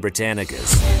Encyclopedia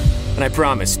Britannicas. And I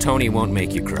promise Tony won't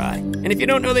make you cry. And if you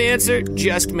don't know the answer,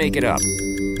 just make it up.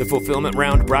 The fulfillment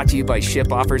round brought to you by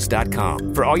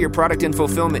shipoffers.com for all your product and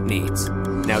fulfillment needs.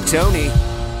 Now, Tony,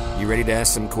 you ready to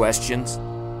ask some questions?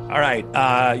 All right.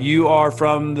 You are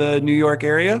from the New York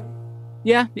area?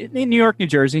 Yeah, in New York, New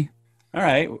Jersey. All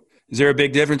right. Is there a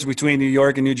big difference between New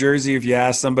York and New Jersey if you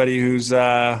ask somebody who's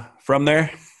from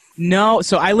there? No.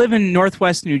 So I live in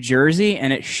Northwest New Jersey,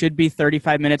 and it should be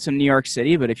 35 minutes in New York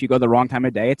City. But if you go the wrong time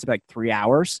of day, it's like 3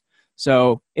 hours.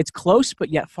 So it's close, but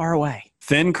yet far away.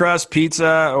 Thin crust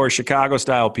pizza or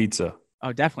Chicago-style pizza?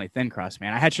 Oh, definitely thin crust,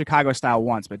 man. I had Chicago-style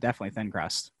once, but definitely thin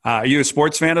crust. Are you a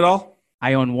sports fan at all?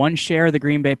 I own one share of the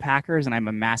Green Bay Packers, and I'm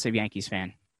a massive Yankees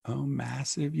fan. Oh,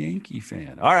 massive Yankee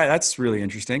fan. All right, that's really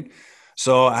interesting.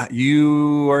 So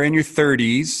you are in your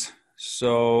 30s.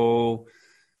 So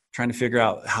trying to figure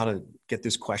out how to get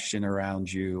this question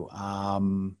around you.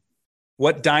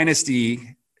 What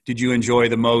dynasty did you enjoy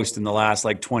the most in the last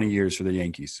like 20 years for the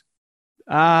Yankees?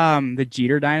 The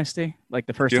Jeter dynasty, like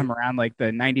the first Yeah. time around, like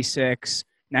the 96,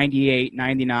 98,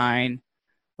 99,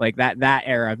 like that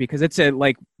era, because it's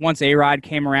like once A-Rod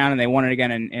came around and they won it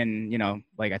again in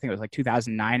like I think it was like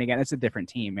 2009 again. It's a different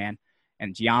team, man.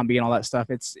 And Giambi and all that stuff.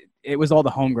 It was all the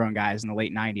homegrown guys in the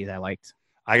late 90s I liked.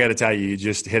 I got to tell you, you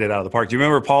just hit it out of the park. Do you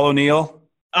remember Paul O'Neill?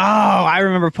 Oh, I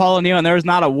remember Paul O'Neill, and there was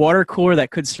not a water cooler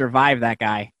that could survive that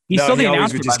guy. He's still the always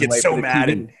announcer, would just by the get way, so for the mad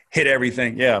TV. and hit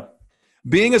everything. Yeah.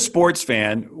 Being a sports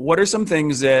fan, what are some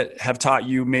things that have taught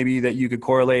you maybe that you could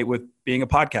correlate with being a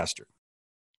podcaster?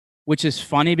 Which is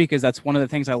funny because that's one of the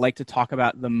things I like to talk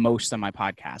about the most on my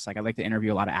podcast. Like I like to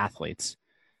interview a lot of athletes.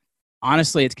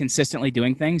 Honestly, it's consistently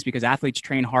doing things because athletes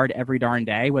train hard every darn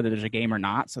day, whether there's a game or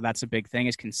not. So that's a big thing,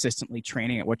 is consistently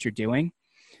training at what you're doing,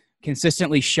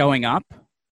 consistently showing up,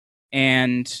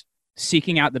 and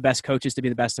seeking out the best coaches to be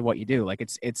the best at what you do. Like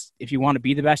it's if you want to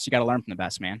be the best, you got to learn from the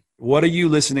best, man. What are you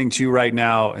listening to right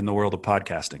now in the world of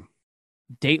podcasting?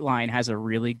 Dateline has a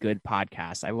really good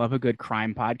podcast. I love a good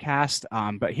crime podcast.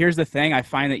 But here's the thing. I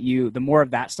find that the more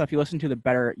of that stuff you listen to, the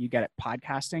better you get at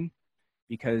podcasting,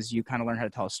 because you kind of learn how to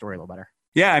tell a story a little better.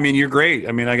 Yeah, I mean, you're great.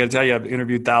 I mean, I got to tell you, I've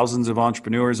interviewed thousands of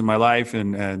entrepreneurs in my life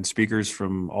and speakers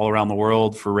from all around the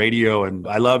world for radio. And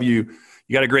I love you.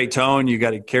 You got a great tone. You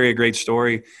got to carry a great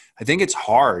story. I think it's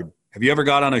hard. Have you ever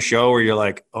got on a show where you're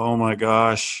like, oh my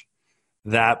gosh,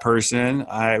 that person,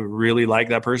 I really like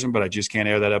that person, but I just can't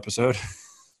air that episode?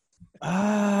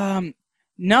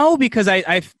 No, because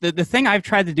the thing I've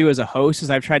tried to do as a host is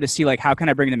I've tried to see like how can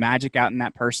I bring the magic out in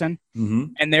that person.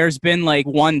 Mm-hmm. And there's been like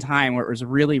one time where it was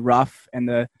really rough, and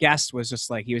the guest was just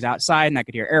like, he was outside and I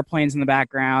could hear airplanes in the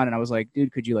background, and I was like,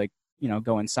 dude, could you like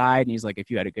go inside? And he's like,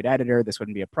 if you had a good editor, this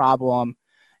wouldn't be a problem.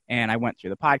 And I went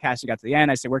through the podcast. We got to the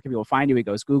end. I said, where can people find you? He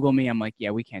goes, Google me. I'm like, yeah,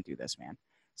 we can't do this, man.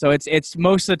 So it's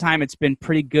most of the time it's been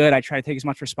pretty good. I try to take as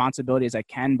much responsibility as I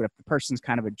can, but if the person's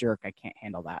kind of a jerk, I can't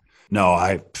handle that. No,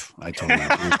 I totally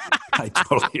agree. I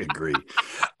totally agree.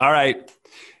 All right.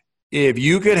 If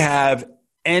you could have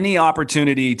any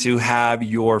opportunity to have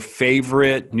your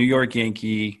favorite New York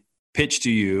Yankee pitch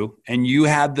to you, and you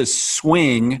had the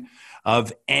swing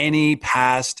of any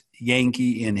past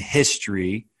Yankee in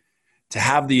history to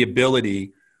have the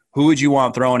ability, who would you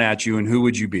want thrown at you and who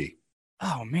would you be?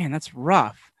 Oh man, that's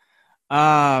rough.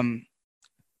 Well,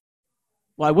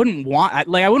 I wouldn't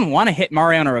want to hit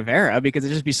Mariano Rivera because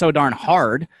it'd just be so darn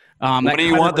hard. What do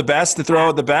you want the best to throw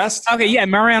at the best? Okay, yeah,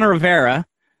 Mariano Rivera.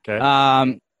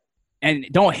 Okay. And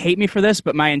don't hate me for this,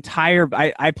 but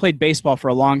I played baseball for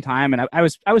a long time, and I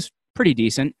was pretty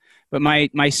decent, but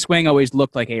my swing always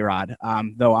looked like A-Rod.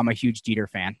 Though I'm a huge Jeter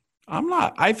fan. I'm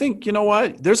not. I think, you know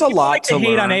what? There's a lot like to hate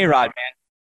learn. on A-Rod, man.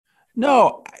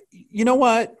 No, you know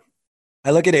what?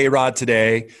 I look at A-Rod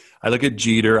today. I look at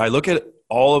Jeter. I look at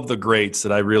all of the greats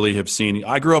that I really have seen.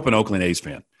 I grew up an Oakland A's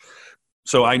fan.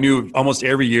 So I knew almost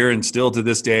every year, and still to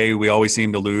this day, we always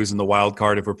seem to lose in the wild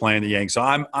card if we're playing the Yanks. So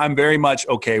I'm very much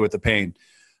okay with the pain.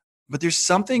 But there's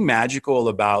something magical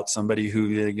about somebody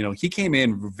who, he came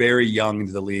in very young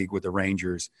into the league with the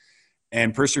Rangers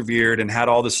and persevered and had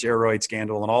all the steroid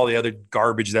scandal and all the other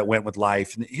garbage that went with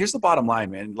life. And here's the bottom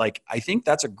line, man. Like, I think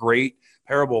that's a great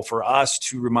parable for us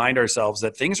to remind ourselves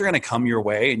that things are going to come your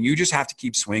way, and you just have to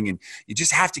keep swinging. You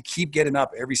just have to keep getting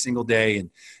up every single day.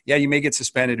 And yeah, you may get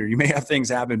suspended or you may have things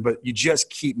happen, but you just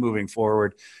keep moving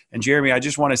forward. And Jeremy, I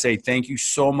just want to say thank you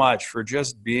so much for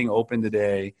just being open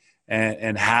today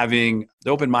and having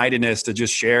the open-mindedness to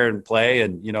just share and play.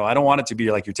 And, I don't want it to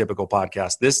be like your typical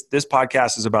podcast. This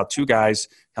podcast is about two guys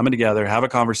coming together, have a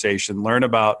conversation, learn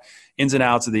about ins and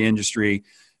outs of the industry.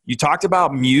 You talked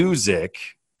about music,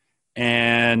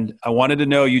 and I wanted to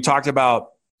know, you talked about,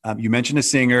 you mentioned a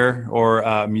singer or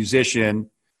a musician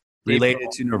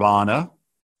related to Nirvana.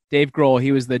 Dave Grohl,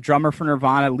 he was the drummer for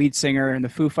Nirvana, lead singer in the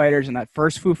Foo Fighters. In that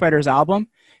first Foo Fighters album,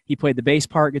 he played the bass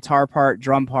part, guitar part,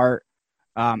 drum part,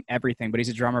 everything, but he's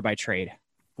a drummer by trade.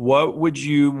 What would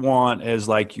you want as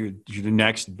like your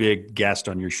next big guest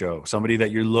on your show? Somebody that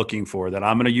you're looking for, that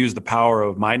I'm going to use the power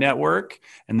of my network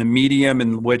and the medium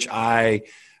in which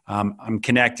I'm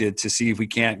connected to see if we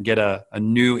can't get a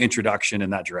new introduction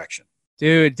in that direction.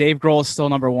 Dude, Dave Grohl is still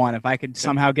number one. If I could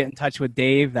somehow get in touch with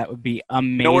Dave, that would be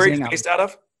amazing. You know where he's based out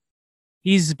of?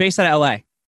 He's based out of LA.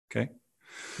 Okay.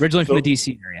 Originally from the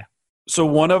DC area. So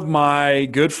one of my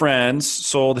good friends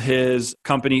sold his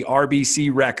company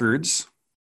RBC Records.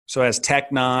 So as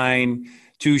Tech Nine,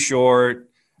 Too Short,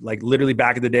 like literally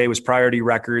back in the day was Priority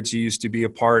Records. He used to be a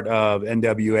part of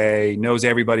NWA, knows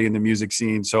everybody in the music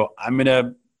scene. So I'm going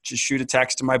to just shoot a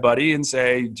text to my buddy and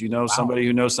say, do you know somebody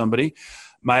who knows somebody?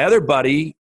 My other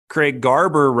buddy, Craig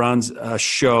Garber runs a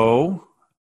show,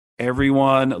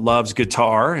 Everyone Loves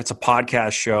Guitar. It's a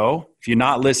podcast show. If you're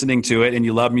not listening to it and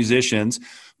you love musicians,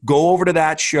 go over to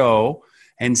that show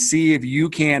and see if you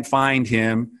can't find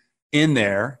him in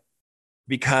there,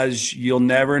 because you'll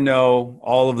never know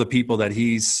all of the people that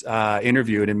he's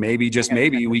interviewed. And maybe, just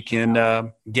maybe, we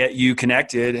can get you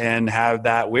connected and have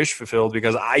that wish fulfilled,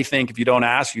 because I think if you don't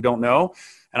ask, you don't know.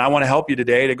 And I want to help you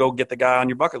today to go get the guy on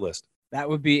your bucket list. That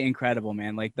would be incredible,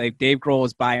 man. Like Dave Grohl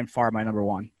is by and far my number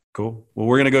one. Cool. Well,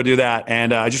 we're going to go do that.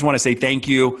 And I just want to say thank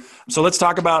you. So let's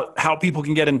talk about how people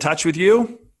can get in touch with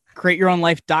you.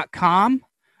 CreateYourOwnLife.com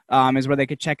is where they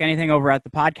could check anything over at the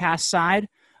podcast side.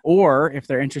 Or if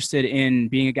they're interested in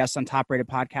being a guest on Top Rated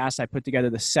Podcasts, I put together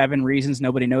the 7 Reasons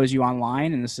Nobody Knows You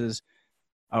Online. And this is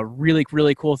a really,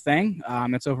 really cool thing.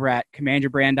 It's over at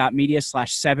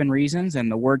commandyourbrand.media/7reasons,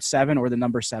 and the word 7 or the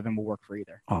number 7 will work for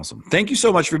either. Awesome. Thank you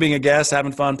so much for being a guest,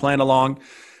 having fun, playing along,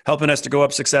 helping us to go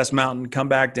up Success Mountain, come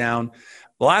back down.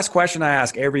 The last question I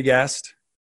ask every guest: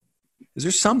 is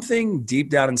there something deep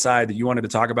down inside that you wanted to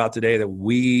talk about today that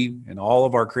we and all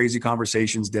of our crazy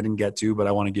conversations didn't get to, but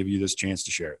I want to give you this chance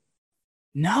to share it?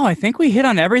 No, I think we hit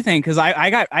on everything, because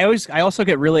I also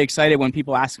get really excited when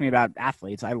people ask me about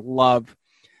athletes.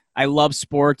 I love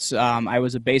sports. I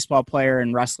was a baseball player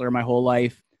and wrestler my whole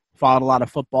life. Followed a lot of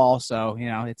football, so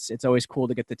it's always cool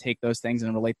to get to take those things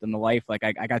and relate them to life. Like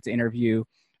I got to interview,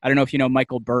 I don't know if you know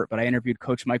Michael Burt, but I interviewed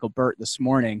Coach Michael Burt this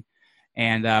morning,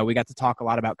 and we got to talk a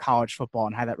lot about college football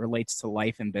and how that relates to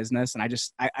life and business. And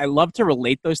I love to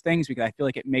relate those things, because I feel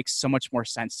like it makes so much more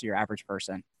sense to your average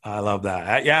person. I love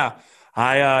that. Yeah.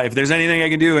 If there's anything I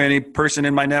can do, any person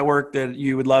in my network that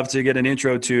you would love to get an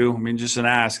intro to, I mean, just an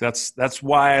ask. That's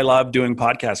why I love doing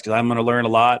podcasts, because I'm going to learn a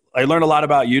lot. I learned a lot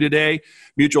about you today.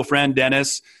 Mutual friend,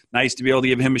 Dennis. Nice to be able to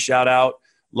give him a shout out.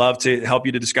 Love to help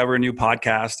you to discover a new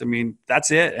podcast. I mean,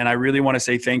 that's it. And I really want to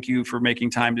say thank you for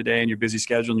making time today in your busy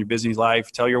schedule and your busy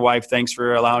life. Tell your wife thanks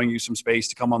for allowing you some space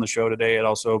to come on the show today. It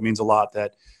also means a lot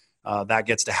that that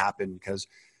gets to happen, because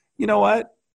you know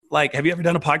what? Like, have you ever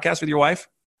done a podcast with your wife?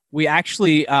 We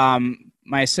actually,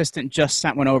 my assistant just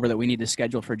sent one over that we need to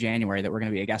schedule for January that we're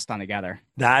going to be a guest on together.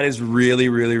 That is really,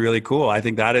 really, really cool. I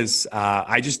think that is,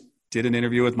 I just did an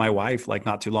interview with my wife like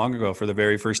not too long ago for the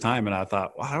very first time. And I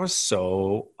thought, wow, that was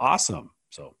so awesome.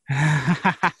 So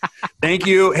thank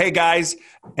you. Hey guys,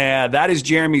 that is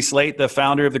Jeremy Slate, the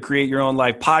founder of the Create Your Own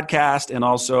Life podcast, and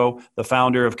also the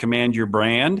founder of Command Your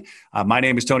Brand. My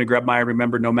name is Tony Grebmeier.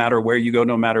 Remember, no matter where you go,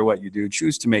 no matter what you do,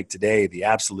 choose to make today the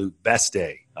absolute best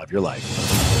day of your life.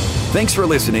 Thanks for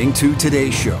listening to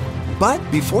today's show. But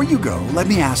before you go, let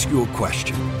me ask you a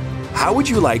question. How would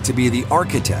you like to be the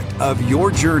architect of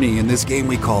your journey in this game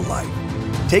we call life?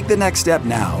 Take the next step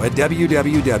now at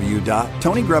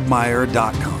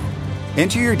www.tonygrebmeier.com.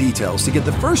 Enter your details to get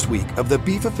the first week of the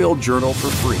Be Fulfilled Journal for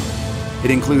free.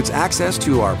 It includes access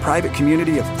to our private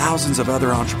community of thousands of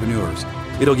other entrepreneurs.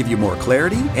 It'll give you more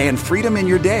clarity and freedom in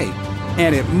your day,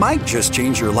 and it might just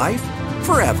change your life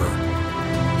forever.